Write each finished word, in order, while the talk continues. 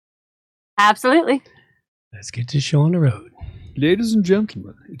Absolutely. Let's get this show on the road. Ladies and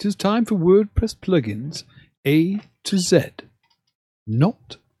gentlemen, it is time for WordPress plugins A to Z,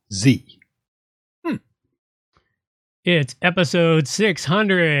 not Z. It's episode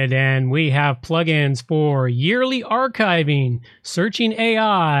 600, and we have plugins for yearly archiving, searching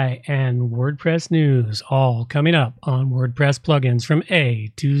AI, and WordPress news, all coming up on WordPress plugins from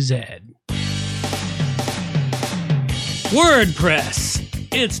A to Z. WordPress.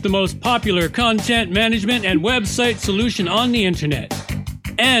 It's the most popular content management and website solution on the internet.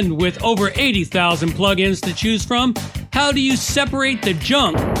 And with over 80,000 plugins to choose from, how do you separate the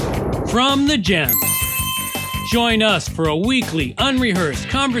junk from the gems? Join us for a weekly, unrehearsed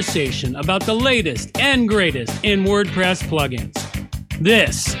conversation about the latest and greatest in WordPress plugins.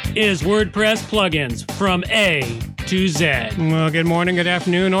 This is WordPress plugins from A to Z. Well, good morning, good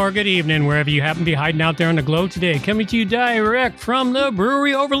afternoon, or good evening, wherever you happen to be hiding out there on the globe today. Coming to you direct from the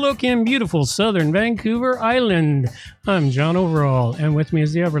brewery overlook in beautiful southern Vancouver Island. I'm John Overall, and with me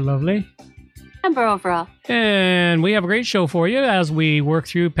is the ever lovely Amber Overall. And we have a great show for you as we work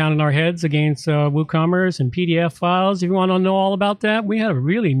through pounding our heads against WooCommerce and PDF files. If you want to know all about that, we had a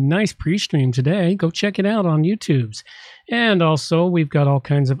really nice pre-stream today. Go check it out on YouTube's. And also, we've got all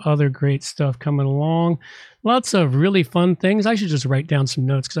kinds of other great stuff coming along. Lots of really fun things. I should just write down some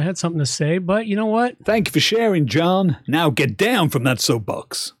notes because I had something to say, but you know what? Thank you for sharing, John. Now get down from that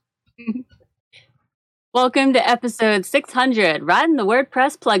soapbox. Welcome to episode 600, riding the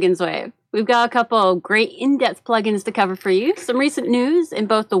WordPress plugins wave. We've got a couple of great in-depth plugins to cover for you, some recent news in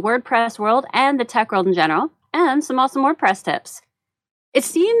both the WordPress world and the tech world in general, and some awesome WordPress tips. It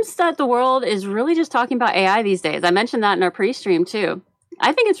seems that the world is really just talking about AI these days. I mentioned that in our pre-stream too.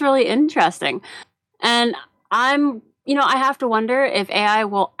 I think it's really interesting. And I have to wonder if AI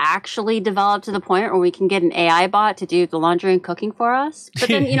will actually develop to the point where we can get an AI bot to do the laundry and cooking for us. But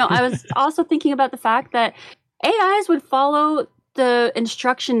then, I was also thinking about the fact that AIs would follow the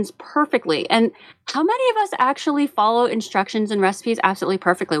instructions perfectly. And how many of us actually follow instructions and recipes absolutely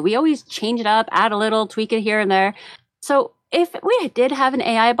perfectly? We always change it up, add a little, tweak it here and there. So if we did have an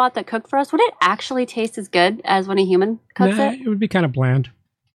AI bot that cooked for us, would it actually taste as good as when a human cooks it? It would be kind of bland.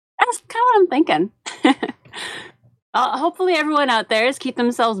 That's kind of what I'm thinking. Hopefully everyone out there is keep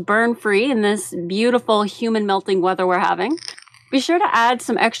themselves burn-free in this beautiful human melting weather we're having. Be sure to add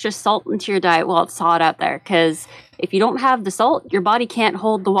some extra salt into your diet while it's hot out there, because if you don't have the salt, your body can't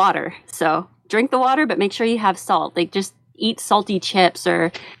hold the water. So drink the water, but make sure you have salt. Like just eat salty chips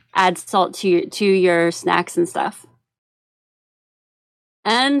or add salt to your snacks and stuff.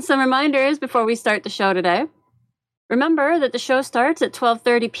 And some reminders before we start the show today. Remember that the show starts at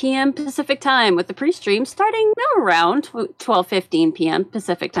 12:30 p.m. Pacific time, with the pre-stream starting around 12:15 p.m.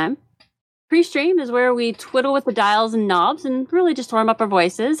 Pacific time. Pre-stream is where we twiddle with the dials and knobs and really just warm up our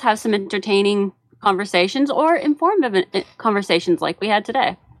voices, have some entertaining conversations or informative conversations like we had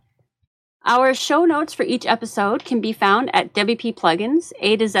today. Our show notes for each episode can be found at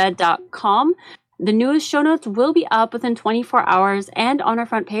wpplugins.a2z.com. The newest show notes will be up within 24 hours and on our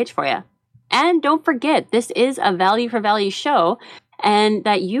front page for you. And don't forget, this is a value for value show and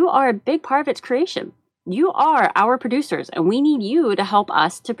that you are a big part of its creation. You are our producers and we need you to help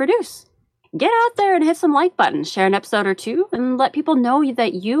us to produce. Get out there and hit some like buttons, share an episode or two, and let people know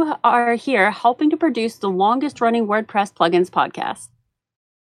that you are here helping to produce the longest running WordPress plugins podcast.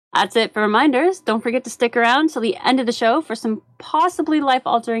 That's it for reminders. Don't forget to stick around till the end of the show for some possibly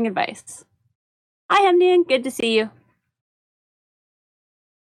life-altering advice. Hi, Hemdian. Good to see you.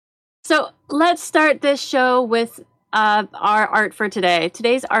 So let's start this show with our art for today.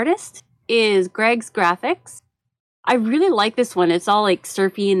 Today's artist is Greg's Graphics. I really like this one. It's all like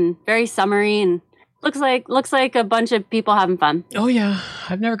surfy and very summery and looks like a bunch of people having fun. Oh yeah,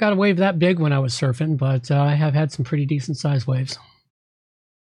 I've never got a wave that big when I was surfing, but I have had some pretty decent sized waves.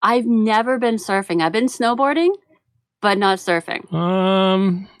 I've never been surfing. I've been snowboarding, but not surfing.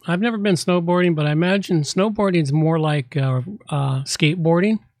 I've never been snowboarding, but I imagine snowboarding is more like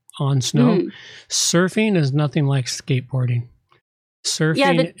skateboarding on snow. Surfing is nothing like skateboarding.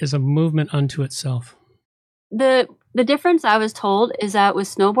 Surfing is a movement unto itself. The difference I was told is that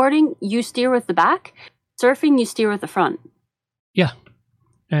with snowboarding, you steer with the back. Surfing, you steer with the front. Yeah.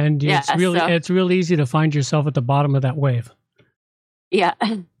 And it's real easy to find yourself at the bottom of that wave. Yeah.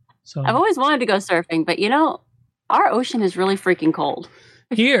 So I've always wanted to go surfing, but our ocean is really freaking cold.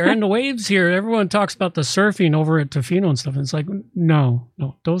 Here, and the waves here, everyone talks about the surfing over at Tofino and stuff. And it's like, no,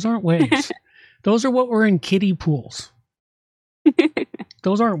 those aren't waves. Those are what were in kiddie pools.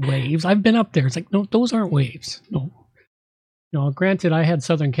 Those aren't waves. I've been up there. It's like, no, those aren't waves. No. Granted, I had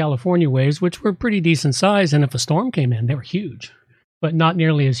Southern California waves, which were pretty decent size. And if a storm came in, they were huge. but not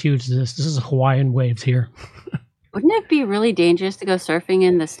nearly as huge as this. This is Hawaiian waves here. Wouldn't it be really dangerous to go surfing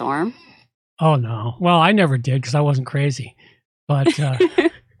in the storm? Oh, no. Well, I never did because I wasn't crazy. But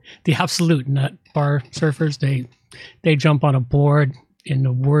the absolute nut bar surfers, they jump on a board in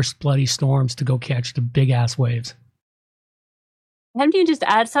the worst bloody storms to go catch the big-ass waves. Haven't you just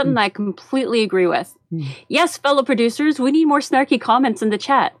add something I completely agree with? Yes, fellow producers, we need more snarky comments in the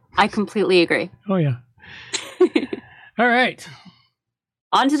chat. I completely agree. Oh, yeah. All right.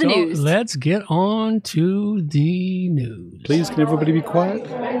 On to the news. Let's get on to the news. Please, can everybody be quiet?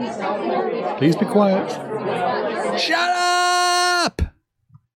 Please be quiet. Shut up!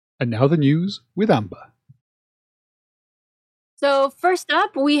 And now the news with Amber. So first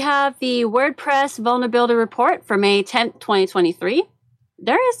up, we have the WordPress vulnerability report for May 10th, 2023.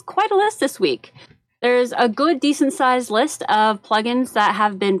 There is quite a list this week. There's a good, decent-sized list of plugins that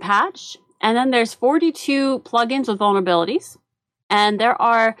have been patched. And then there's 42 plugins with vulnerabilities. And there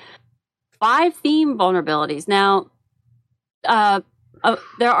are 5 theme vulnerabilities. Now,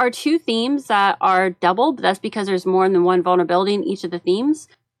 there are 2 themes that are double, but that's because there's more than one vulnerability in each of the themes.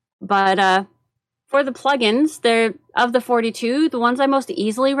 But for the plugins, of the 42, the ones I most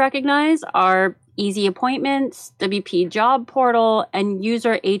easily recognize are Easy Appointments, WP Job Portal, and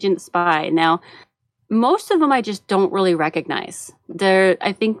User Agent Spy. Now, most of them I just don't really recognize.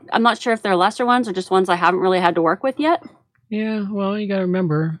 I'm not sure if they're lesser ones or just ones I haven't really had to work with yet. Yeah, well, you got to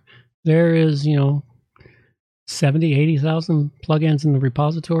remember, there is, 70, 80,000 plugins in the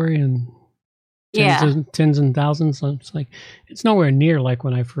repository and tens and thousands. So it's nowhere near like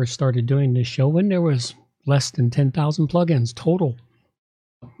when I first started doing this show when there was less than 10,000 plugins total.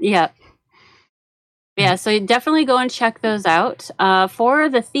 Yeah. Yeah, so definitely go and check those out. For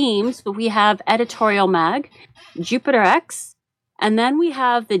the themes, we have Editorial Mag, Jupiter X, and then we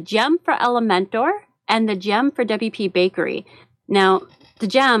have the Gem for Elementor and the Gem for WP Bakery. Now, the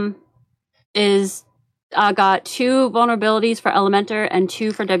Gem is got 2 vulnerabilities for Elementor and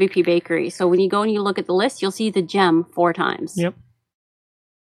 2 for WP Bakery. So when you go and you look at the list, you'll see the Gem 4 times. Yep.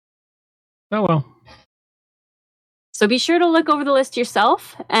 Oh, well. So be sure to look over the list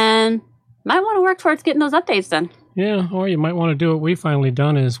yourself and might want to work towards getting those updates done. Yeah, or you might want to do what we finally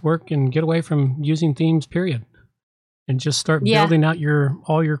done is work and get away from using themes, period. And just start building out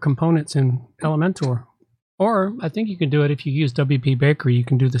all your components in Elementor. Or I think you can do it if you use WP Bakery, you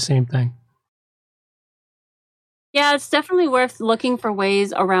can do the same thing. Yeah, it's definitely worth looking for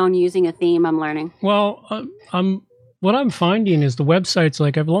ways around using a theme, I'm learning. Well, what I'm finding is the websites,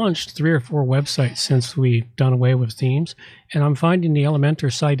 like I've launched 3 or 4 websites since we've done away with themes, and I'm finding the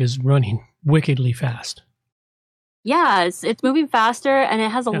Elementor site is running wickedly fast. Yeah, it's moving faster, and it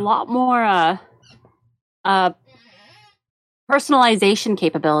has a lot more personalization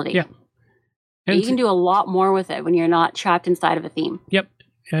capability. Yeah. And you can do a lot more with it when you're not trapped inside of a theme. Yep.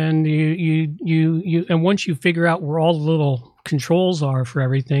 And you and once you figure out where all the little controls are for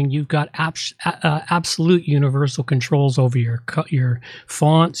everything, you've got absolute universal controls over your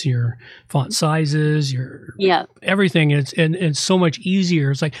fonts, your font sizes, your everything. It's so much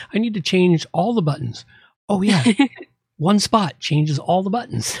easier. It's like I need to change all the buttons. Oh yeah, one spot changes all the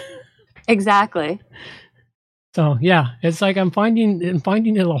buttons. Exactly. So yeah, it's like I'm finding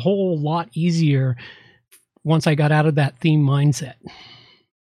it a whole lot easier once I got out of that theme mindset.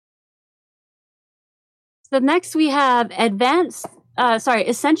 So next we have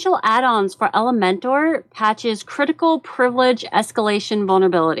Essential Add-ons for Elementor patches critical privilege escalation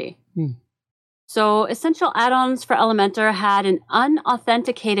vulnerability. So Essential Add-ons for Elementor had an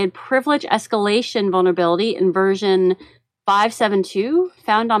unauthenticated privilege escalation vulnerability in version 5.7.2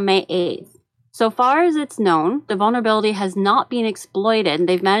 found on May 8th. So far as it's known, the vulnerability has not been exploited, and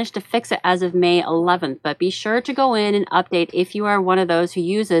they've managed to fix it as of May 11th. But be sure to go in and update if you are one of those who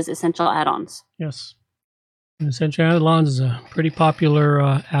uses Essential Add-ons. Yes. Essential Add-ons is a pretty popular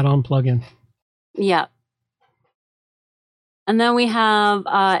add-on plugin. Yeah. And then we have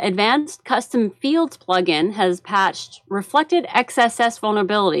Advanced Custom Fields plugin has patched Reflected XSS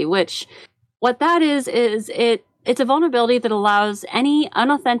vulnerability, which what that is it's a vulnerability that allows any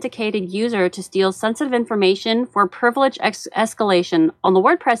unauthenticated user to steal sensitive information for privilege escalation on the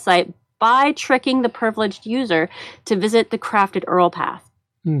WordPress site by tricking the privileged user to visit the crafted URL path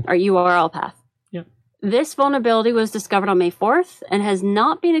or URL path. Yep. This vulnerability was discovered on May 4th and has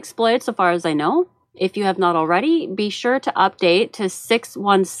not been exploited so far as I know. If you have not already, be sure to update to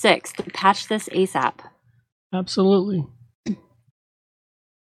 6.1.6 to patch this ASAP. Absolutely.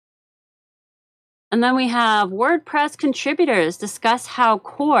 And then we have WordPress contributors discuss how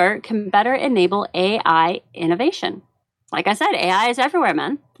core can better enable AI innovation. Like I said, AI is everywhere,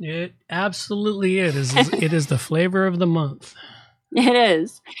 man. It absolutely is. It is the flavor of the month. It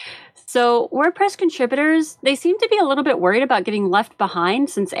is. So WordPress contributors, they seem to be a little bit worried about getting left behind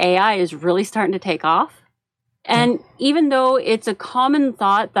since AI is really starting to take off. And even though it's a common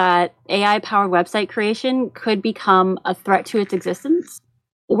thought that AI-powered website creation could become a threat to its existence,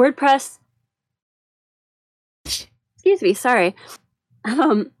 WordPress, excuse me, sorry.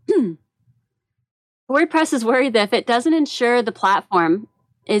 WordPress is worried that if it doesn't ensure the platform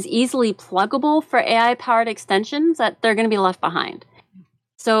is easily pluggable for AI-powered extensions, that they're going to be left behind.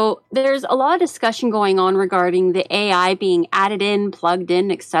 So there's a lot of discussion going on regarding the AI being added in, plugged in,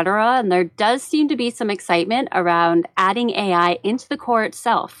 etc. And there does seem to be some excitement around adding AI into the core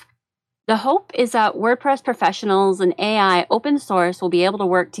itself. The hope is that WordPress professionals and AI open source will be able to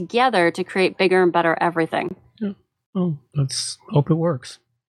work together to create bigger and better everything. Yeah. Well, let's hope it works.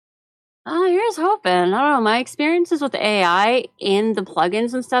 Here's hoping. I don't know. My experiences with AI in the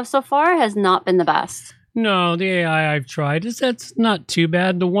plugins and stuff so far has not been the best. No, the AI I've tried that's not too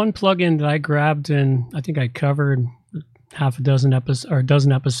bad. The one plugin that I grabbed and I think I covered half a dozen episodes or a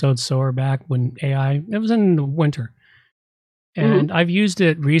dozen episodes so back when AI, it was in the winter. And I've used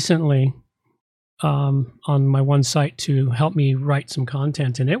it recently on my one site to help me write some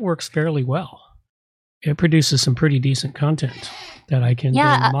content, and it works fairly well. It produces some pretty decent content that I can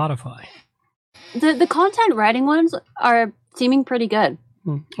then modify. The content writing ones are seeming pretty good.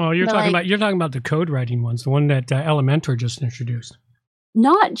 Oh, you're talking about the code writing ones, the one that Elementor just introduced.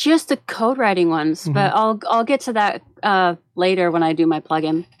 Not just the code writing ones, but I'll get to that later when I do my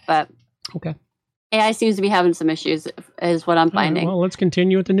plugin. But okay, AI seems to be having some issues, is what I'm finding. Well, let's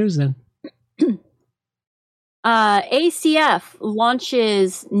continue with the news then. ACF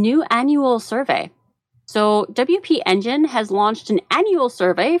launches new annual survey. So WP Engine has launched an annual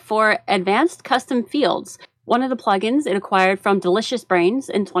survey for advanced custom fields, one of the plugins it acquired from Delicious Brains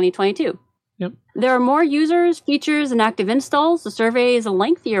in 2022. Yep. There are more users, features, and active installs. The survey is a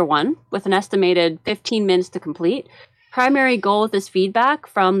lengthier one with an estimated 15 minutes to complete. Primary goal with this feedback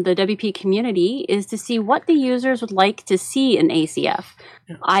from the WP community is to see what the users would like to see in ACF.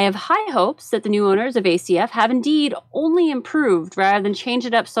 Yeah. I have high hopes that the new owners of ACF have indeed only improved rather than change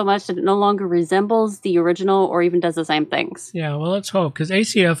it up so much that it no longer resembles the original or even does the same things. Yeah, well, let's hope, because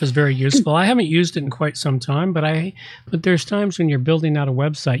ACF is very useful. I haven't used it in quite some time, but there's times when you're building out a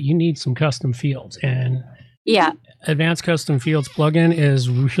website, you need some custom fields, and yeah, Advanced Custom Fields plugin is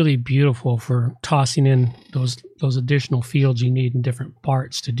really beautiful for tossing in those additional fields you need in different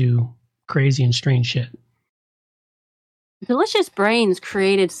parts to do crazy and strange shit. Delicious Brains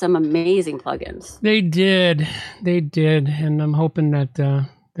created some amazing plugins. They did, and I'm hoping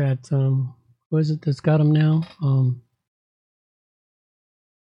that what is it that's got them now?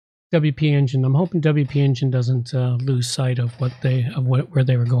 WP Engine. I'm hoping WP Engine doesn't lose sight of where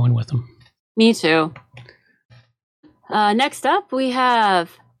they were going with them. Me too. Next up, we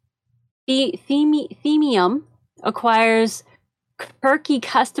have Themium acquires Quirky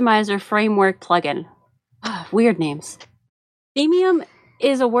Customizer Framework plugin. Weird names. Themium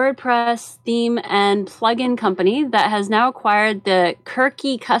is a WordPress theme and plugin company that has now acquired the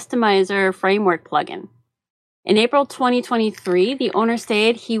Quirky Customizer Framework plugin. In April 2023, the owner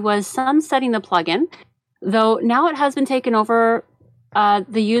stated he was sunsetting the plugin, though now it has been taken over.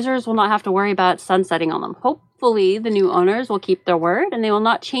 The users will not have to worry about sunsetting on them. Hopefully, the new owners will keep their word and they will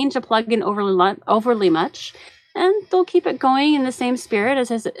not change the plugin overly much, and they'll keep it going in the same spirit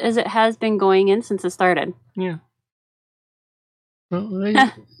as it has been going in since it started. Yeah. Well,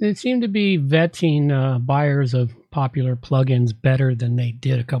 they seem to be vetting buyers of popular plugins better than they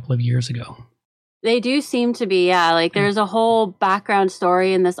did a couple of years ago. They do seem to be, yeah. Like, there's a whole background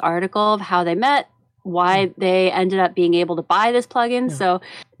story in this article of how they met, why they ended up being able to buy this plugin. Yeah. So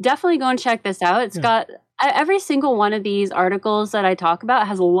definitely go and check this out. It's got every single one of these articles that I talk about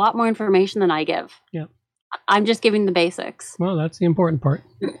has a lot more information than I give. Yeah. I'm just giving the basics. Well, that's the important part.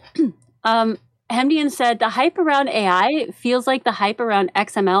 Hemdian said the hype around AI feels like the hype around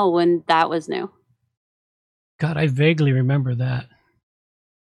XML when that was new. God, I vaguely remember that.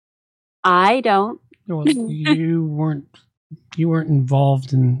 I don't. Well, you weren't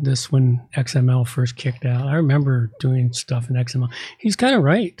involved in this when XML first kicked out. I remember doing stuff in XML. He's kind of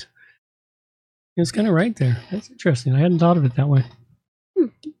right. He's kind of right there. That's interesting. I hadn't thought of it that way.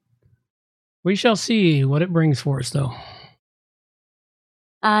 We shall see what it brings for us, though.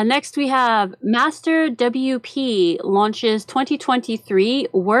 Next, we have Master WP launches 2023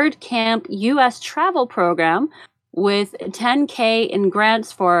 WordCamp US travel program with $10K in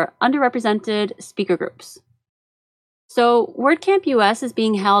grants for underrepresented speaker groups. So WordCamp US is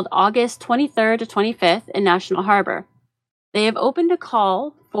being held August 23rd to 25th in National Harbor. They have opened a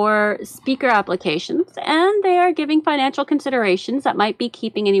call for speaker applications, and they are giving financial considerations that might be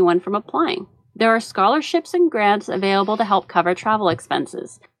keeping anyone from applying. There are scholarships and grants available to help cover travel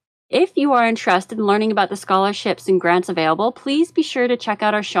expenses. If you are interested in learning about the scholarships and grants available, please be sure to check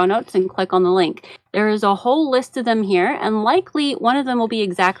out our show notes and click on the link. There is a whole list of them here, and likely one of them will be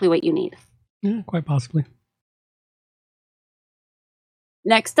exactly what you need. Yeah, quite possibly.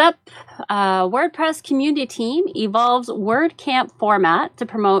 Next up, WordPress community team evolves WordCamp format to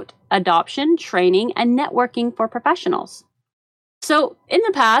promote adoption, training, and networking for professionals. So, in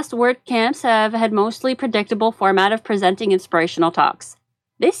the past, WordCamps have had mostly predictable format of presenting inspirational talks.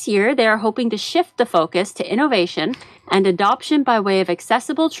 This year, they are hoping to shift the focus to innovation and adoption by way of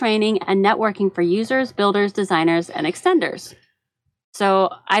accessible training and networking for users, builders, designers, and extenders. So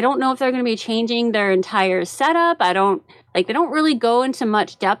I don't know if they're going to be changing their entire setup. They don't really go into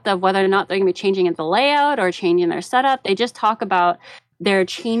much depth of whether or not they're going to be changing the layout or changing their setup. They just talk about they're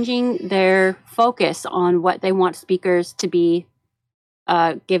changing their focus on what they want speakers to be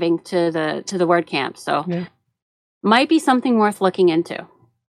giving to the WordCamp. So might be something worth looking into.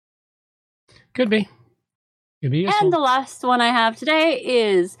 Could be. And the last one I have today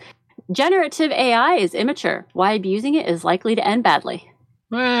is generative AI is immature. Why abusing it is likely to end badly.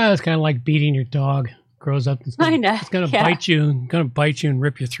 Well, it's kind of like beating your dog. Grows up, it's going to bite you and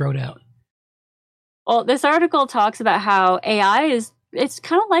rip your throat out. Well, this article talks about how AI it's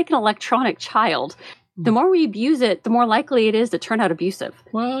kind of like an electronic child. The more we abuse it, the more likely it is to turn out abusive.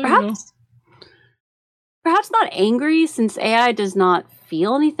 Well, perhaps not angry, since AI does not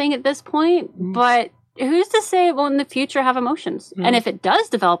feel anything at this point, but who's to say it won't in the future have emotions? And if it does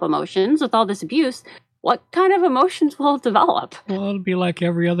develop emotions with all this abuse, what kind of emotions will it develop? Well, it'll be like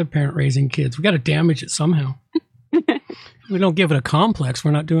every other parent raising kids. We got to damage it somehow. We don't give it a complex,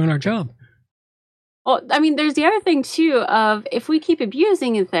 we're not doing our job. Well, I mean, there's the other thing, too, of if we keep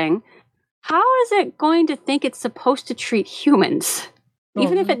abusing a thing, how is it going to think it's supposed to treat humans?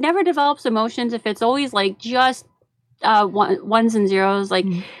 Even if it never develops emotions, if it's always like just ones and zeros, like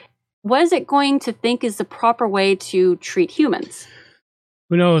what is it going to think is the proper way to treat humans?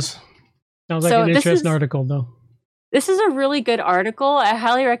 Who knows? Sounds like an interesting article, though. This is a really good article. I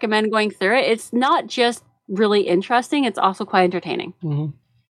highly recommend going through it. It's not just really interesting, it's also quite entertaining.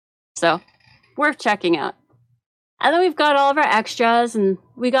 So, worth checking out. And then we've got all of our extras, and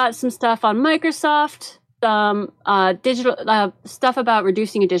we got some stuff on Microsoft, some digital stuff about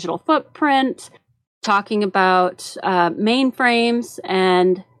reducing a digital footprint, talking about mainframes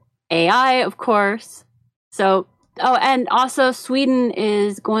and AI, of course. So, and also Sweden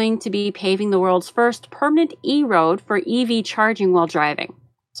is going to be paving the world's first permanent E-road for EV charging while driving.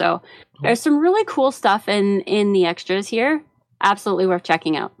 So there's some really cool stuff in the extras here. Absolutely worth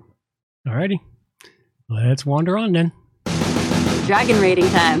checking out. Alrighty. Let's wander on then. Dragon rating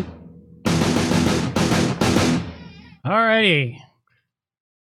time. Alrighty.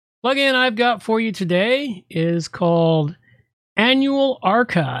 Plugin I've got for you today is called Annual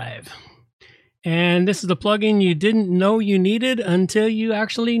Archive. And this is the plugin you didn't know you needed until you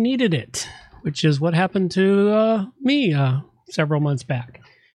actually needed it, which is what happened to me several months back.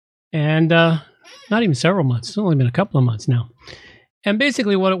 And not even several months. It's only been a couple of months now. And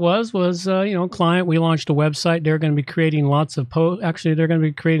basically what it was, client, we launched a website. They're going to be creating lots of posts. Actually, they're going to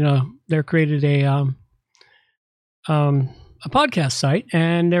be creating a podcast site,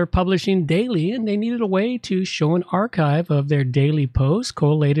 and they're publishing daily, and they needed a way to show an archive of their daily posts,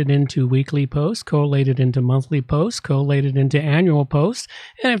 collated into weekly posts, collated into monthly posts, collated into annual posts.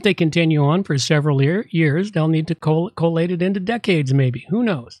 And if they continue on for several years, they'll need to collate it into decades, maybe. Who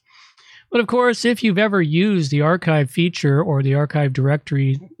knows? But of course, if you've ever used the archive feature or the archive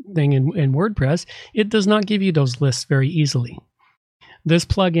directory thing in WordPress, it does not give you those lists very easily. This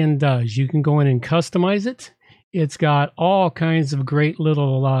plugin does. You can go in and customize it. It's got all kinds of great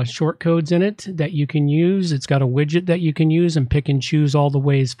little short codes in it that you can use. It's got a widget that you can use and pick and choose all the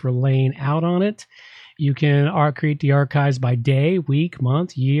ways for laying out on it. You can create the archives by day, week,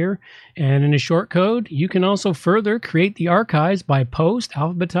 month, year. And in a short code, you can also further create the archives by post,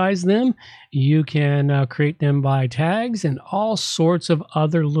 alphabetize them. You can create them by tags, and all sorts of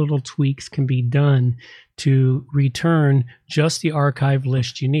other little tweaks can be done to return just the archive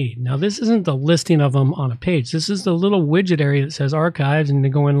list you need. Now, this isn't the listing of them on a page. This is the little widget area that says archives, and they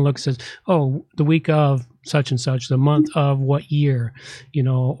go in and look, says, oh, the week of such and such, the month of what year,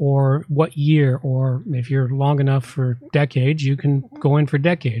 or what year, or if you're long enough for decades, you can go in for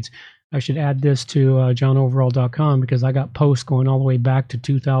decades. I should add this to johnoverall.com because I got posts going all the way back to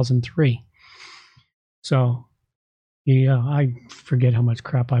 2003. So, yeah, I forget how much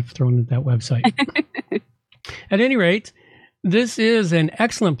crap I've thrown at that website. At any rate, This is an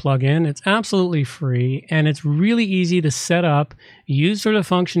excellent plugin. It's absolutely free, and it's really easy to set up, use sort of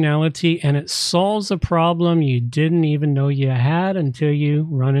functionality, and it solves a problem you didn't even know you had until you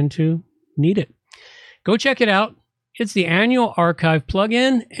run into need it. Go check it out. It's the annual archive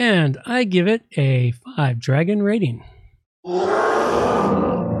plugin, and I give it a 5 dragon rating.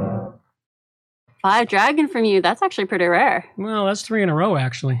 5 dragon from you. That's actually pretty rare. Well, that's 3 in a row,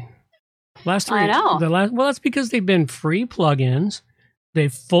 actually. Last 3. I know. Well, that's because they've been free plugins. They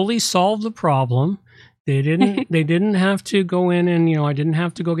fully solved the problem. They didn't have to go in and, I didn't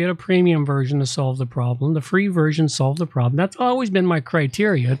have to go get a premium version to solve the problem. The free version solved the problem. That's always been my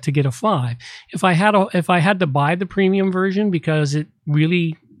criteria to get a 5. If I had to buy the premium version because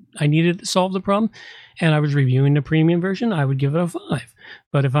I needed to solve the problem and I was reviewing the premium version, I would give it a 5.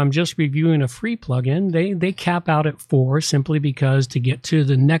 But if I'm just reviewing a free plugin, they cap out at 4 simply because to get to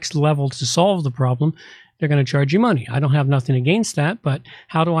the next level to solve the problem, they're going to charge you money. I don't have nothing against that, but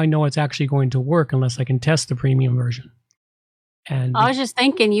how do I know it's actually going to work unless I can test the premium version? And I was just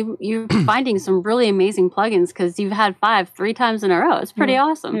thinking, you're finding some really amazing plugins because you've had 5 3 times in a row. It's pretty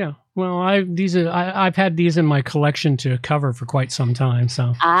awesome. Yeah. Well, I've had these in my collection to cover for quite some time.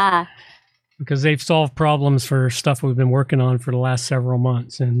 So because they've solved problems for stuff we've been working on for the last several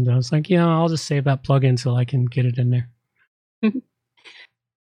months, and I was like, I'll just save that plugin so I can get it in there.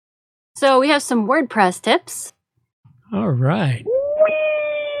 So we have some WordPress tips. All right.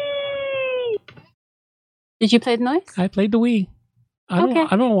 Did you play the noise? I played the Wii. I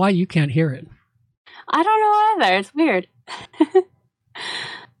don't know why you can't hear it. I don't know either. It's weird. All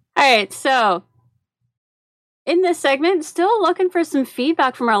right. So in this segment, still looking for some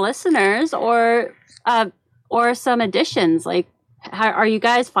feedback from our listeners or some additions. Like, are you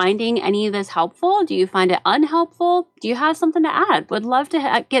guys finding any of this helpful? Do you find it unhelpful? Do you have something to add? Would love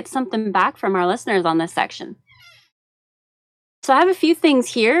to get something back from our listeners on this section. So I have a few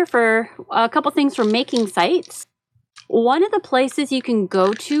things here a couple things for making sites. One of the places you can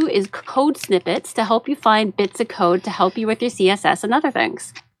go to is code snippets to help you find bits of code to help you with your CSS and other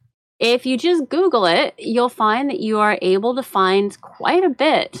things. If you just Google it, you'll find that you are able to find quite a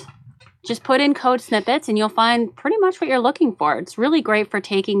bit. Just put in code snippets and you'll find pretty much what you're looking for. It's really great for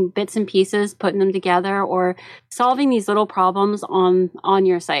taking bits and pieces, putting them together, or solving these little problems on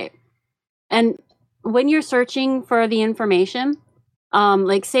your site. And when you're searching for the information,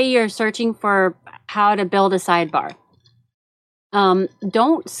 like say you're searching for how to build a sidebar,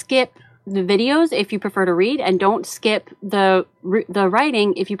 don't skip the videos if you prefer to read, and don't skip the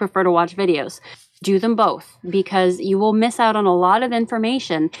writing if you prefer to watch videos. Do them both, because you will miss out on a lot of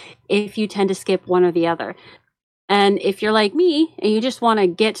information if you tend to skip one or the other. And if you're like me and you just want to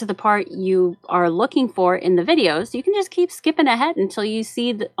get to the part you are looking for in the videos, you can just keep skipping ahead until you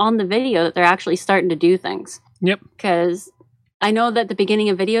see on the video that they're actually starting to do things. Yep. Because I know that the beginning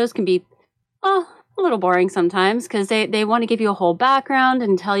of videos can be a little boring sometimes, because they want to give you a whole background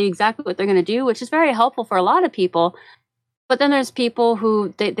and tell you exactly what they're going to do, which is very helpful for a lot of people. But then there's people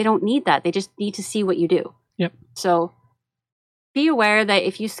who they don't need that. They just need to see what you do. Yep. So be aware that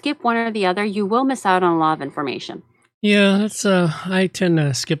if you skip one or the other, you will miss out on a lot of information. Yeah, that's I tend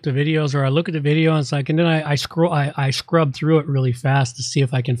to skip the videos, or I look at the video and it's like, and then I scrub through it really fast to see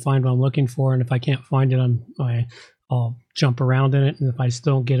if I can find what I'm looking for, and if I can't find it, I'll jump around in it, and if I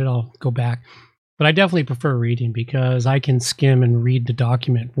still don't get it, I'll go back. But I definitely prefer reading because I can skim and read the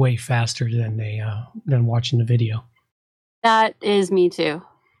document way faster than watching the video. That is me too.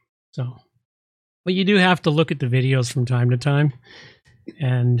 So, but you do have to look at the videos from time to time.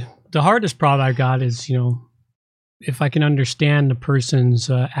 And the hardest part I've got is, if I can understand the person's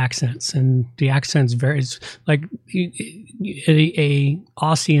accents, and the accents varies. Like a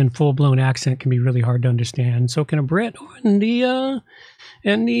Aussie and full blown accent can be really hard to understand. So can a Brit, and the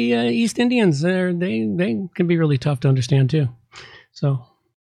East Indians. They can be really tough to understand too. So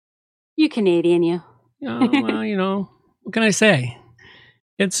you Canadian, you. Well, what can I say?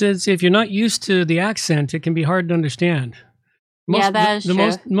 It's if you're not used to the accent, it can be hard to understand. That is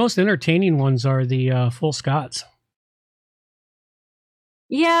true. Most entertaining ones are the full Scots.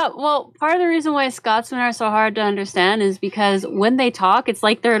 Yeah, well, part of the reason why Scotsmen are so hard to understand is because when they talk, it's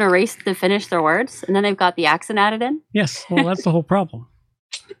like they're in a race to finish their words, and then they've got the accent added in. Yes, well, that's the whole problem.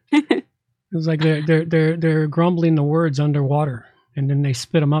 It's like they're grumbling the words underwater, and then they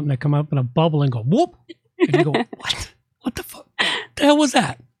spit them up, and they come up in a bubble and go whoop, and you go, what? What the fuck? The hell was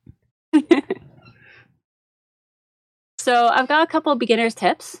that? So I've got a couple of beginner's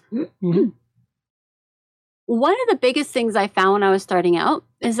tips. Mm-hmm. One of the biggest things I found when I was starting out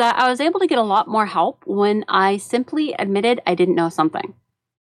is that I was able to get a lot more help when I simply admitted I didn't know something.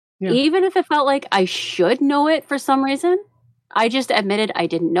 Yeah. Even if it felt like I should know it for some reason, I just admitted I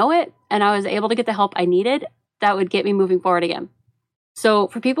didn't know it, and I was able to get the help I needed that would get me moving forward again. So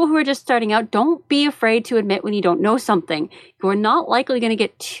for people who are just starting out, don't be afraid to admit when you don't know something. You are not likely going to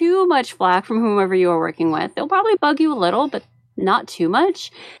get too much flack from whomever you are working with. They'll probably bug you a little, but not too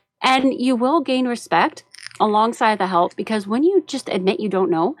much. And you will gain respect alongside the help, because when you just admit you don't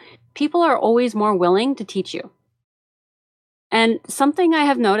know, people are always more willing to teach you. And something I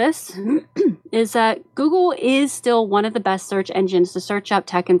have noticed is that Google is still one of the best search engines to search up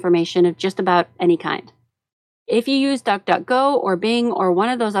tech information of just about any kind. If you use DuckDuckGo or Bing or one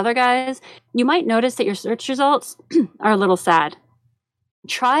of those other guys, you might notice that your search results are a little sad.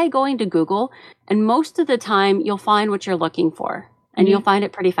 Try going to Google, and most of the time you'll find what you're looking for, and you'll find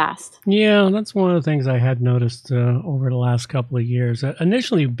it pretty fast. Yeah, that's one of the things I had noticed over the last couple of years.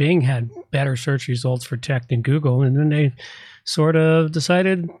 Initially, Bing had better search results for tech than Google, and then they sort of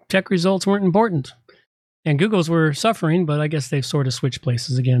decided tech results weren't important. And Google's were suffering, but I guess they've sort of switched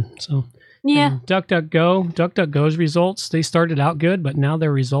places again. So yeah. DuckDuckGo's results, they started out good, but now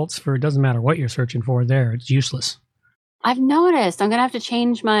their results for, it doesn't matter what you're searching for there, it's useless. I've noticed. I'm going to have to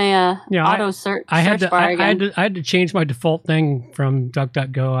change my auto search bar again. I had to change my default thing from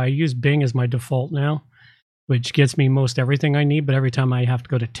DuckDuckGo. I use Bing as my default now, which gets me most everything I need, but every time I have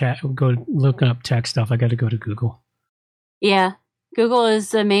to go looking up tech stuff, I got to go to Google. Yeah. Google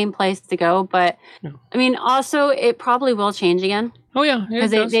is the main place to go, but I mean, also it probably will change again. Oh yeah,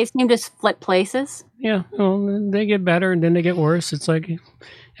 because they seem to flip places. Yeah, well, they get better and then they get worse. It's like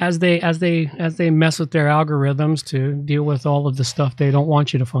as they mess with their algorithms to deal with all of the stuff they don't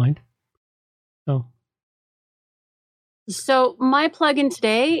want you to find. So my plugin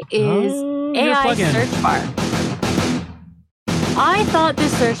today is AI search bar. I thought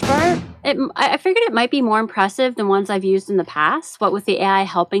this search bar, I figured it might be more impressive than ones I've used in the past, what with the AI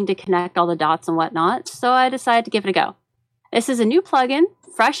helping to connect all the dots and whatnot, so I decided to give it a go. This is a new plugin,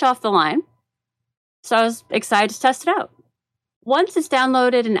 fresh off the line, so I was excited to test it out. Once it's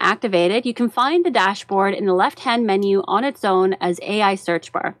downloaded and activated, you can find the dashboard in the left-hand menu on its own as AI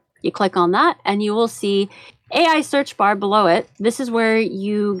search bar. You click on that, and you will see AI search bar below it. This is where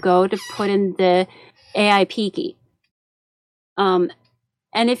you go to put in the AIP key.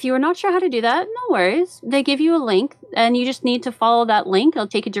 And if you are not sure how to do that, no worries. They give you a link, and you just need to follow that link. It'll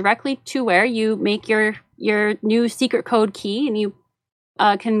take you directly to where you make your new secret code key, and you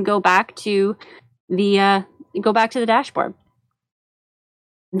can go back to the dashboard.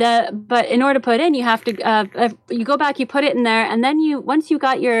 But in order to put it in, you have to you go back, you put it in there, and then once you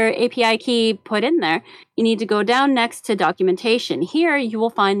got your API key put in there, you need to go down next to documentation. Here, you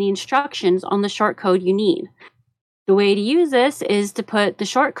will find the instructions on the short code you need. The way to use this is to put the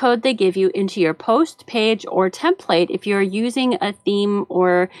short code they give you into your post, page, or template if you're using a theme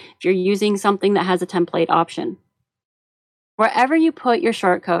or if you're using something that has a template option. Wherever you put your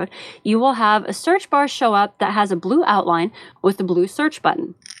short code, you will have a search bar show up that has a blue outline with a blue search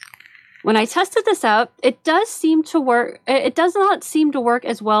button. When I tested this out, it does seem to work. It does not seem to work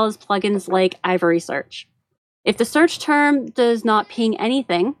as well as plugins like Ivory Search. If the search term does not ping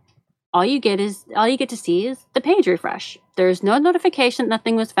anything, all you get to see is the page refresh. There's no notification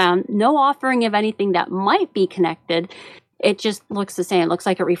nothing was found, no offering of anything that might be connected. It just looks the same. It looks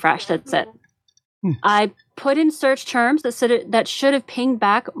like it refreshed. That's it. I put in search terms that should have pinged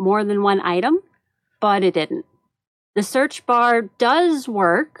back more than one item, but it didn't. The search bar does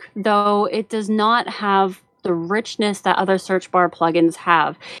work, though it does not have the richness that other search bar plugins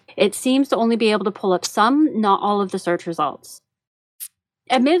have. It seems to only be able to pull up some, not all of the search results.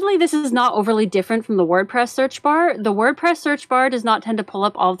 Admittedly, this is not overly different from the WordPress search bar. The WordPress search bar does not tend to pull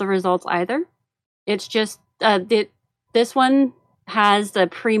up all of the results either. It's just this one has the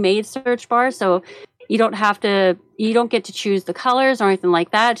pre-made search bar, so you don't get to choose the colors or anything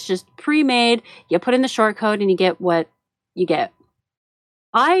like that. It's just pre-made. You put in the short code and you get what you get.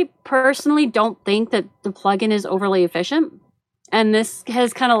 I personally don't think that the plugin is overly efficient, and this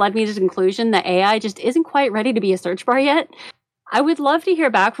has kind of led me to the conclusion that AI just isn't quite ready to be a search bar yet. I would love to hear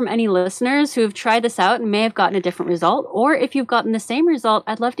back from any listeners who have tried this out and may have gotten a different result, or if you've gotten the same result,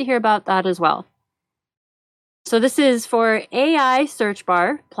 I'd love to hear about that as well. So this is for AI search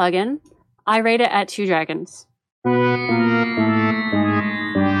bar plugin. I rate it at 2 dragons. I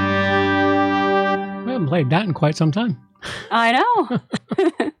haven't played that in quite some time. I know.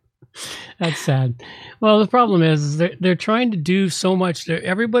 That's sad. Well, the problem is they're trying to do so much.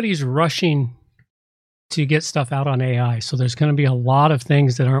 Everybody's rushing to get stuff out on AI, so there's going to be a lot of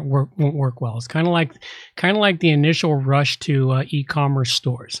things that won't work well. It's kind of like the initial rush to e-commerce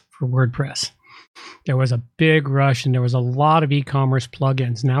stores for WordPress. There was a big rush, and there was a lot of e-commerce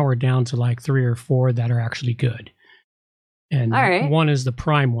plugins. Now we're down to like 3 or 4 that are actually good. And All right. one is the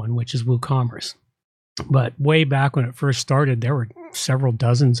prime one, which is WooCommerce. But way back when it first started, there were several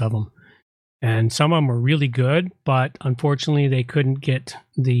dozens of them. And some of them were really good, but unfortunately, they couldn't get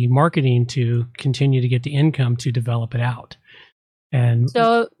the marketing to continue to get the income to develop it out. And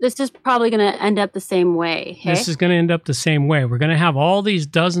so this is probably going to end up the same way. Okay? This is going to end up the same way. We're going to have all these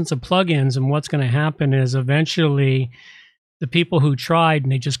dozens of plugins, and what's going to happen is eventually the people who tried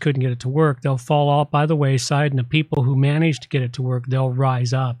and they just couldn't get it to work, they'll fall off by the wayside, and the people who managed to get it to work, they'll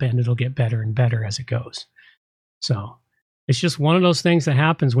rise up, and it'll get better and better as it goes. So it's just one of those things that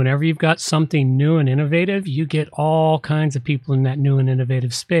happens whenever you've got something new and innovative. You get all kinds of people in that new and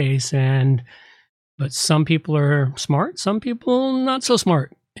innovative space, but some people are smart, some people not so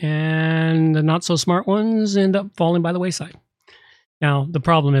smart, and the not so smart ones end up falling by the wayside. Now, the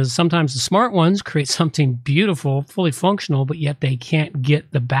problem is sometimes the smart ones create something beautiful, fully functional, but yet they can't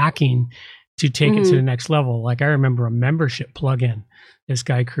get the backing to take it to the next level. Like I remember a membership plugin this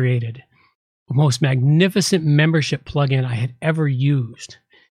guy created. Most magnificent membership plugin I had ever used.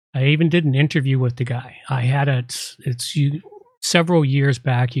 I even did an interview with the guy. I had several years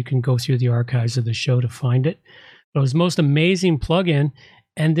back. You can go through the archives of the show to find it. But it was the most amazing plugin.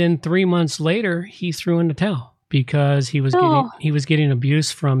 And then 3 months later, he threw in the towel because he was getting abuse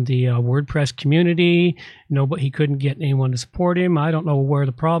from the WordPress community. He couldn't get anyone to support him. I don't know where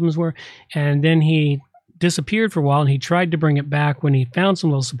the problems were. And then he disappeared for a while, and he tried to bring it back when he found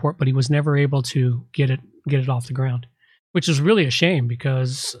some little support, but he was never able to get it off the ground, which is really a shame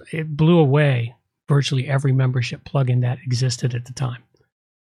because it blew away virtually every membership plugin that existed at the time.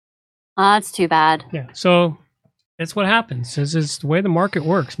 That's too bad. Yeah, so that's what happens. It's the way the market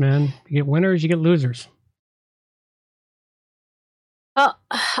works, man. You get winners, you get losers. Well,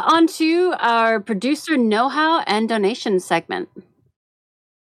 on to our producer know-how and donation segment.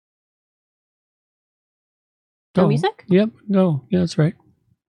 No music? Yep. No. Yeah, that's right.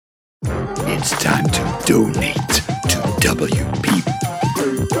 It's time to donate to WP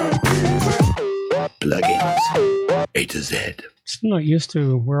Plugins A to Z. Still not used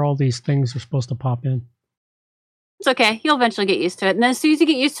to where all these things are supposed to pop in. It's okay. You'll eventually get used to it. And then as soon as you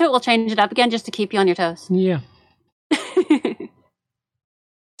get used to it, we'll change it up again just to keep you on your toes. Yeah.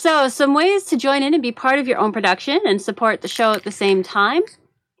 So, some ways to join in and be part of your own production and support the show at the same time.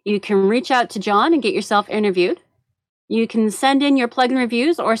 You can reach out to John and get yourself interviewed. You can send in your plugin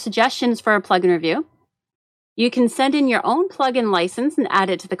reviews or suggestions for a plugin review. You can send in your own plugin license and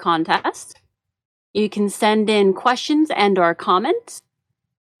add it to the contest. You can send in questions and or comments.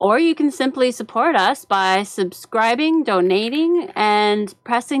 Or you can simply support us by subscribing, donating, and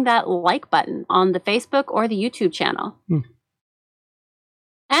pressing that like button on the Facebook or the YouTube channel.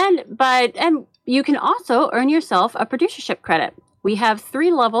 And you can also earn yourself a producership credit. We have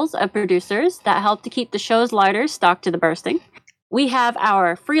 3 levels of producers that help to keep the show's lighters stocked to the bursting. We have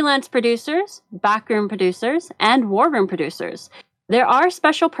our freelance producers, backroom producers, and war room producers. There are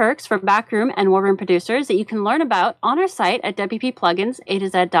special perks for backroom and war room producers that you can learn about on our site at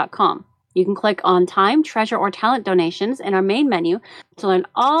wppluginsatoz.com. You can click on Time, Treasure, or Talent donations in our main menu to learn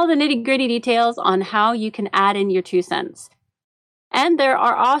all the nitty-gritty details on how you can add in your 2 cents. And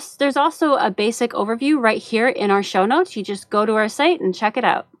there's also a basic overview right here in our show notes. You just go to our site and check it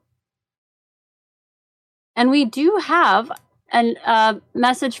out. And we do have a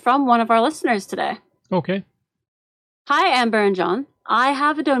message from one of our listeners today. Okay. Hi, Amber and John. I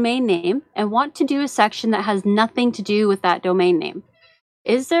have a domain name and want to do a section that has nothing to do with that domain name.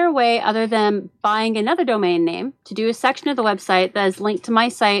 Is there a way other than buying another domain name to do a section of the website that is linked to my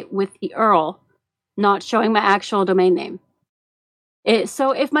site with the URL, not showing my actual domain name? So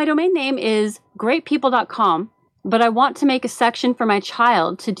if my domain name is greatpeople.com, but I want to make a section for my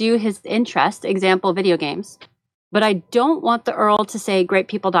child to do his interest, example, video games, but I don't want the URL to say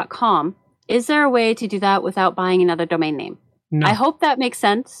greatpeople.com, is there a way to do that without buying another domain name? No. I hope that makes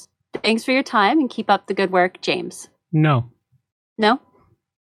sense. Thanks for your time and keep up the good work, James. No. No?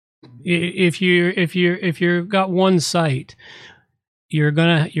 If you've got one site, you're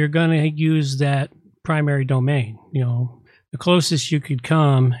gonna use that primary domain. The closest you could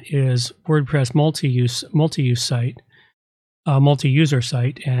come is WordPress multi-use site, multi-user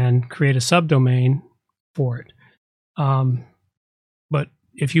site, and create a subdomain for it. But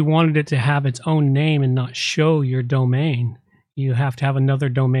if you wanted it to have its own name and not show your domain, you have to have another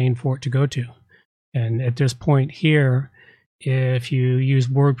domain for it to go to. And at this point here, if you use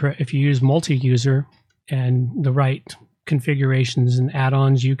WordPress, if you use multi-user and the right configurations and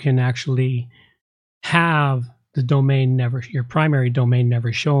add-ons, you can actually have the domain your primary domain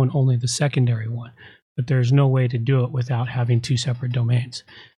never shown, only the secondary one. But there's no way to do it without having 2 separate domains.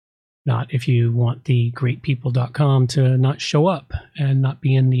 not if you want the greatpeople.com to not show up and not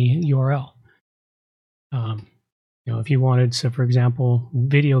be in the URL. If you wanted, so for example,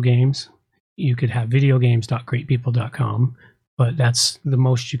 video games, you could have videogames.greatpeople.com, but that's the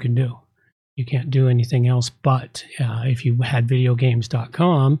most you can do. You can't do anything else. But if you had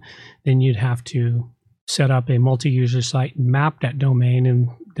videogames.com, then you'd have to set up a multi-user site and map that domain, and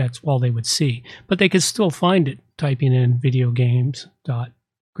that's all they would see. But they could still find it typing in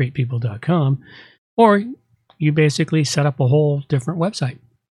videogames.greatpeople.com, or you basically set up a whole different website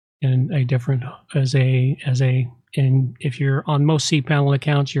and a different and if you're on most cPanel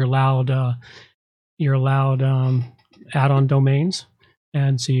accounts, you're allowed add-on domains.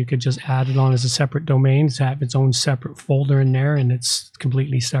 And so you could just add it on as a separate domain, to have its own separate folder in there, and it's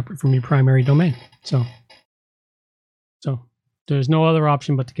completely separate from your primary domain. So there's no other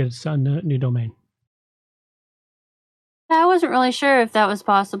option but to get a new domain. I wasn't really sure if that was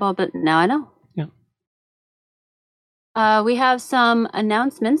possible, but now I know. Yeah. We have some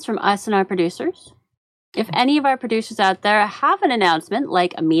announcements from us and our producers. If any of our producers out there have an announcement,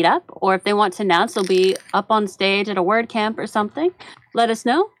 like a meetup, or if they want to announce they'll be up on stage at a WordCamp or something, let us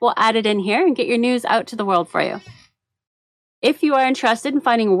know. We'll add it in here and get your news out to the world for you. If you are interested in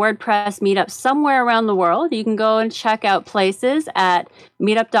finding a WordPress meetup somewhere around the world, you can go and check out places at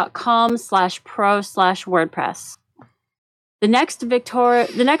meetup.com/pro/WordPress. The next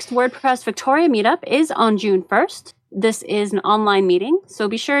WordPress Victoria meetup is on June 1st. This is an online meeting, so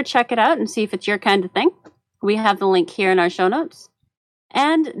be sure to check it out and see if it's your kind of thing. We have the link here in our show notes.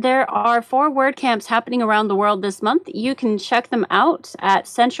 And there are 4 WordCamps happening around the world this month. You can check them out at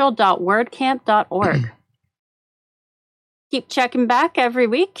central.wordcamp.org. Keep checking back every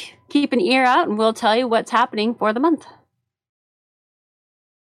week. Keep an ear out, and we'll tell you what's happening for the month.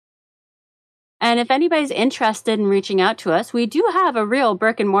 And if anybody's interested in reaching out to us, we do have a real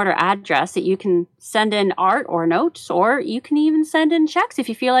brick and mortar address that you can send in art or notes, or you can even send in checks if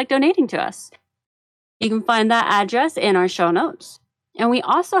you feel like donating to us. You can find that address in our show notes. And we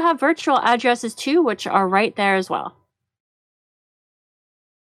also have virtual addresses too, which are right there as well.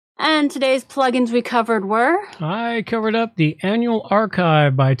 And today's plugins we covered were... I covered up the annual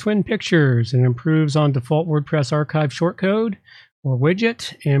archive by Twin Pictures. It improves on default WordPress archive shortcode or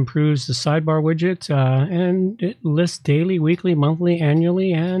widget. It improves the sidebar widget, and it lists daily, weekly, monthly,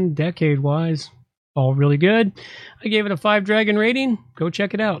 annually, and decade-wise. All really good. I gave it a 5 dragon rating. Go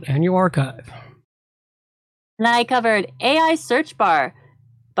check it out. Annual archive. And I covered AI Search Bar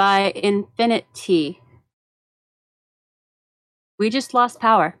by Infinity. We just lost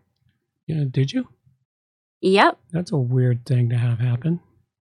power. Yeah, did you? Yep. That's a weird thing to have happen.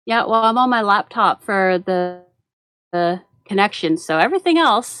 Yeah, well, I'm on my laptop for the connection, so everything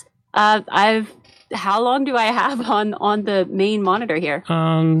else, how long do I have on the main monitor here?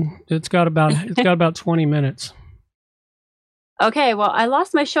 It's got about 20 minutes. Okay, well, I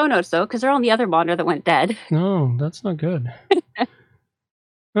lost my show notes, though, because they're on the other monitor that went dead. No, that's not good.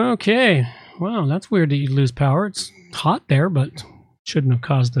 Okay. Wow, that's weird that you lose power. It's hot there, but shouldn't have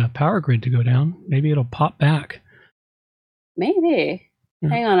caused the power grid to go down. Maybe it'll pop back. Maybe. Yeah.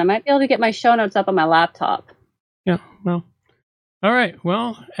 Hang on, I might be able to get my show notes up on my laptop. Yeah, well. All right,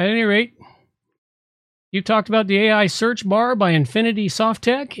 well, at any rate, you talked about the AI search bar by Infinity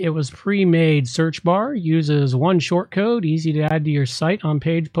Softtech. It was pre-made search bar, uses one shortcode, easy to add to your site on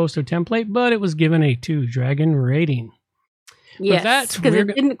page, post, or template, but it was given a 2 dragon rating. Yes, because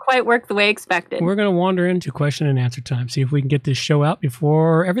it didn't quite work the way expected. We're going to wander into question and answer time, see if we can get this show out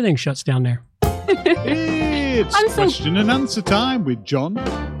before everything shuts down there. It's question and answer time with John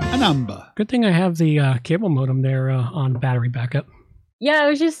and Amber. Good thing I have the cable modem there on battery backup. Yeah, I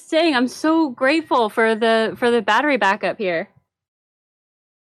was just saying, I'm so grateful for the battery backup here.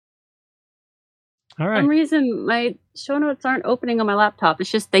 All right. For some reason, my show notes aren't opening on my laptop.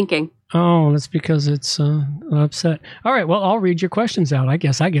 It's just thinking. Oh, that's because it's upset. All right, well, I'll read your questions out. I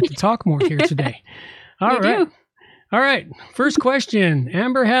guess I get to talk more here today. All right. Do. All right, first question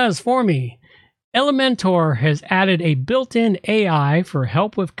Amber has for me. Elementor has added a built-in AI for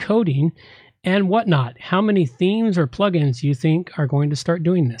help with coding and whatnot. How many themes or plugins do you think are going to start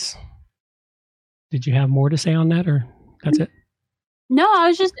doing this? Did you have more to say on that, or that's it? No,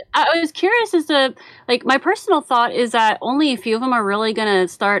 I was curious as to, like, my personal thought is that only a few of them are really going to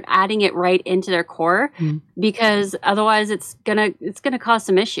start adding it right into their core, because otherwise it's gonna cause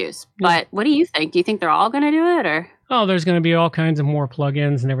some issues. But what do you think? Do you think they're all going to do it, or? Oh, there's going to be all kinds of more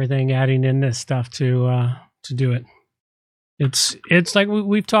plugins and everything adding in this stuff to do it. It's like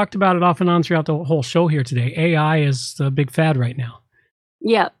we've talked about it off and on throughout the whole show here today. AI is the big fad right now.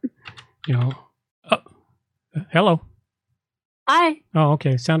 Yep. You know. Oh, hello. Hi. Oh,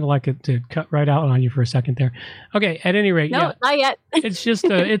 okay. Sounded like it to cut right out on you for a second there. Okay. At any rate, No, not yet. it's just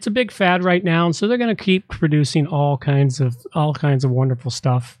it's a big fad right now, and so they're going to keep producing all kinds of wonderful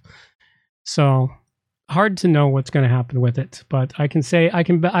stuff. So hard to know what's going to happen with it, but I can say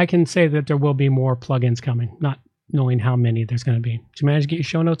that there will be more plugins coming. Not knowing how many there's going to be. Did you manage to get your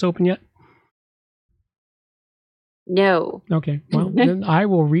show notes open yet? No. Okay. Well, then I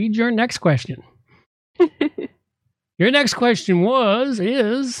will read your next question. Your next question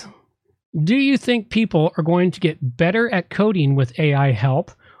is, do you think people are going to get better at coding with AI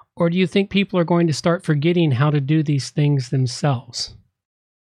help, or do you think people are going to start forgetting how to do these things themselves?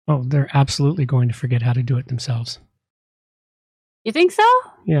 Oh, they're absolutely going to forget how to do it themselves. You think so?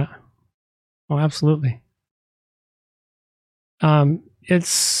 Yeah. Oh, absolutely.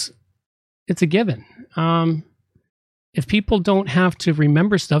 It's a given. If people don't have to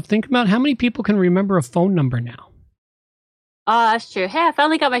remember stuff, think about how many people can remember a phone number now. Oh, that's true. Hey, I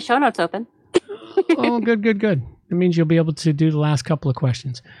finally got my show notes open. Oh, good. That means you'll be able to do the last couple of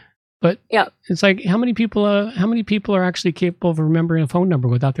questions. But yeah, it's like how many people are actually capable of remembering a phone number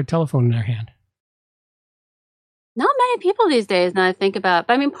without their telephone in their hand? Not many people these days, now I think about it.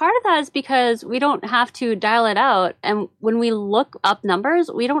 But I mean, part of that is because we don't have to dial it out. And when we look up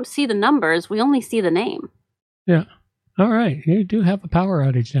numbers, we don't see the numbers. We only see the name. Yeah. All right. You do have a power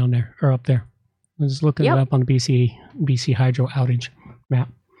outage down there or up there. I was looking it up on the BC Hydro outage map.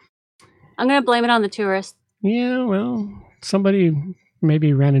 I'm going to blame it on the tourists. Yeah, well, somebody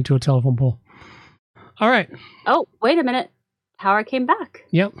maybe ran into a telephone pole. All right. Oh, wait a minute. Power came back.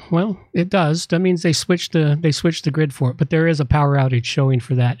 Yep. Well, it does. That means they switched the grid for it, but there is a power outage showing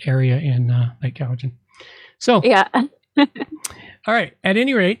for that area in Lake Cowichan. So yeah. All right. At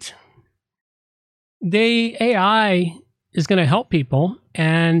any rate, the AI is going to help people,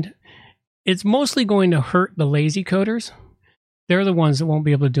 and it's mostly going to hurt the lazy coders. They're the ones that won't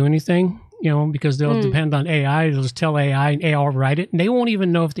be able to do anything, because they'll depend on AI. They'll just tell AI, and AI will write it, and they won't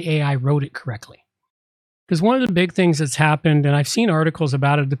even know if the AI wrote it correctly. Because one of the big things that's happened, and I've seen articles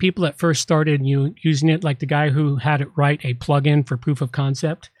about it, the people that first started using it, like the guy who had it write a plugin for proof of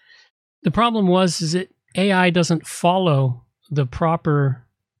concept, the problem is that AI doesn't follow the proper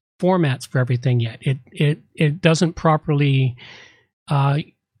formats for everything yet. It doesn't properly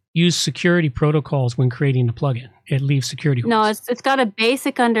use security protocols when creating a plugin. It leaves security holes. No, it's got a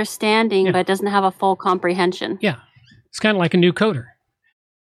basic understanding, but it doesn't have a full comprehension. Yeah, it's kind of like a new coder,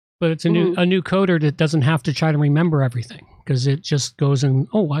 but it's a new coder that doesn't have to try to remember everything, because it just goes and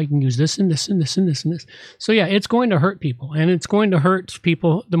I can use this and this and this and this and this. So yeah, it's going to hurt people, and it's going to hurt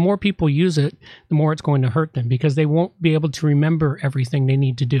people. The more people use it, the more it's going to hurt them, because they won't be able to remember everything they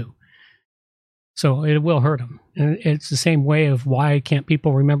need to do. So it will hurt them. And it's the same way of why can't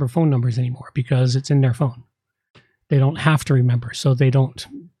people remember phone numbers anymore, because it's in their phone. They don't have to remember, so they don't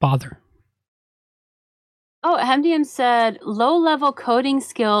bother. Oh, Hemdian said low-level coding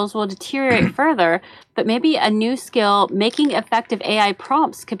skills will deteriorate further, but maybe a new skill, making effective AI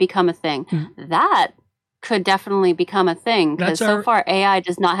prompts, could become a thing. That could definitely become a thing, because so far AI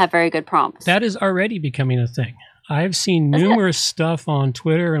does not have very good prompts. That is already becoming a thing. I've seen numerous stuff on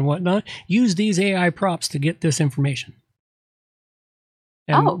Twitter and whatnot. Use these AI prompts to get this information.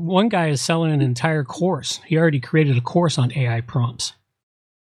 And one guy is selling an entire course. He already created a course on AI prompts.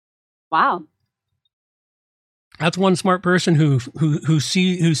 Wow. That's one smart person who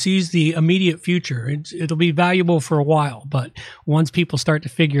sees the immediate future. It'll be valuable for a while, but once people start to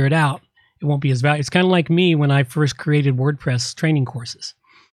figure it out, it won't be as valuable. It's kind of like me when I first created WordPress training courses.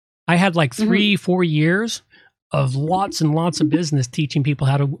 I had like 3-4 years of lots and lots of business teaching people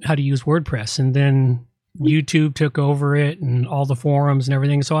how to use WordPress, and then YouTube took over it and all the forums and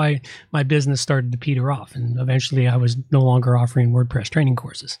everything. So my business started to peter off, and eventually I was no longer offering WordPress training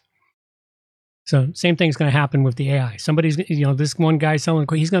courses. So same thing's going to happen with the AI. Somebody's, this one guy selling,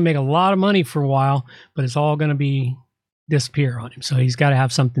 he's going to make a lot of money for a while, but it's all going to be disappear on him. So he's got to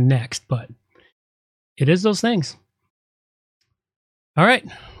have something next, but it is those things. All right.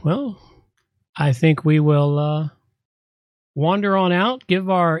 Well, I think we will wander on out, give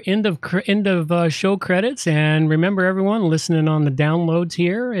our end of show credits, and remember, everyone listening on the downloads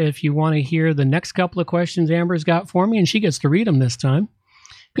here, if you want to hear the next couple of questions Amber's got for me, and she gets to read them this time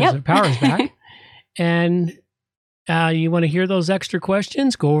because her power's back, and you want to hear those extra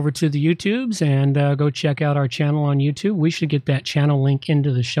questions, go over to the YouTubes and go check out our channel on YouTube. We should get that channel link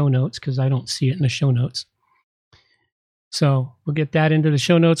into the show notes, because I don't see it in the show notes. So we'll get that into the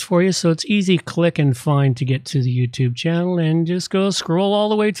show notes for you. So it's easy click and find to get to the YouTube channel, and just go scroll all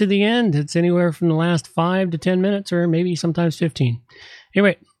the way to the end. It's anywhere from the last 5 to 10 minutes, or maybe sometimes 15.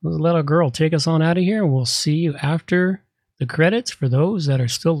 Anyway, we'll let our girl take us on out of here, and we'll see you after The credits for those that are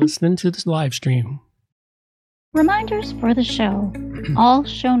still listening to this live stream. Reminders for the show. All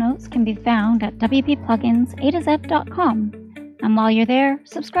show notes can be found at wppluginsaToZ.com. And while you're there,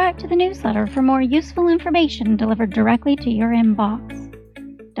 subscribe to the newsletter for more useful information delivered directly to your inbox.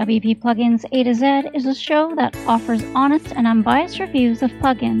 WP Plugins A to Z is a show that offers honest and unbiased reviews of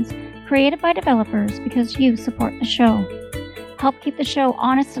plugins created by developers because you support the show. Help keep the show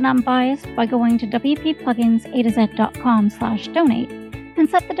honest and unbiased by going to wppluginsaToZ.com/donate and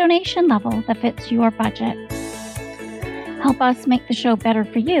set the donation level that fits your budget. Help us make the show better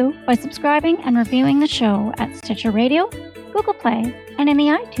for you by subscribing and reviewing the show at Stitcher Radio, Google Play, and in the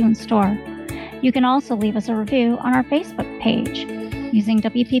iTunes Store. You can also leave us a review on our Facebook page using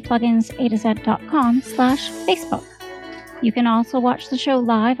wppluginsaToZ.com/Facebook. You can also watch the show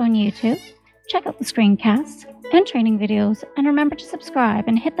live on YouTube, check out the screencasts and training videos, and remember to subscribe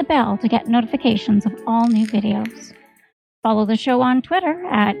and hit the bell to get notifications of all new videos. Follow the show on Twitter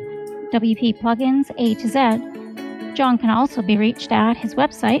at WPPluginsAtoZ. John can also be reached at his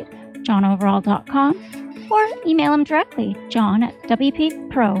website, johnoverall.com, or email him directly,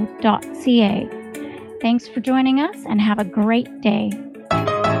 john@wppro.ca. Thanks for joining us, and have a great day.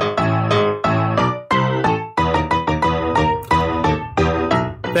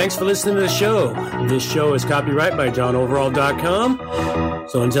 Thanks for listening to the show. This show is copyright by johnoverall.com.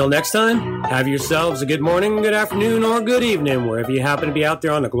 So until next time, have yourselves a good morning, good afternoon, or good evening, wherever you happen to be out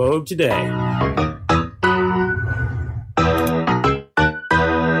there on the globe today.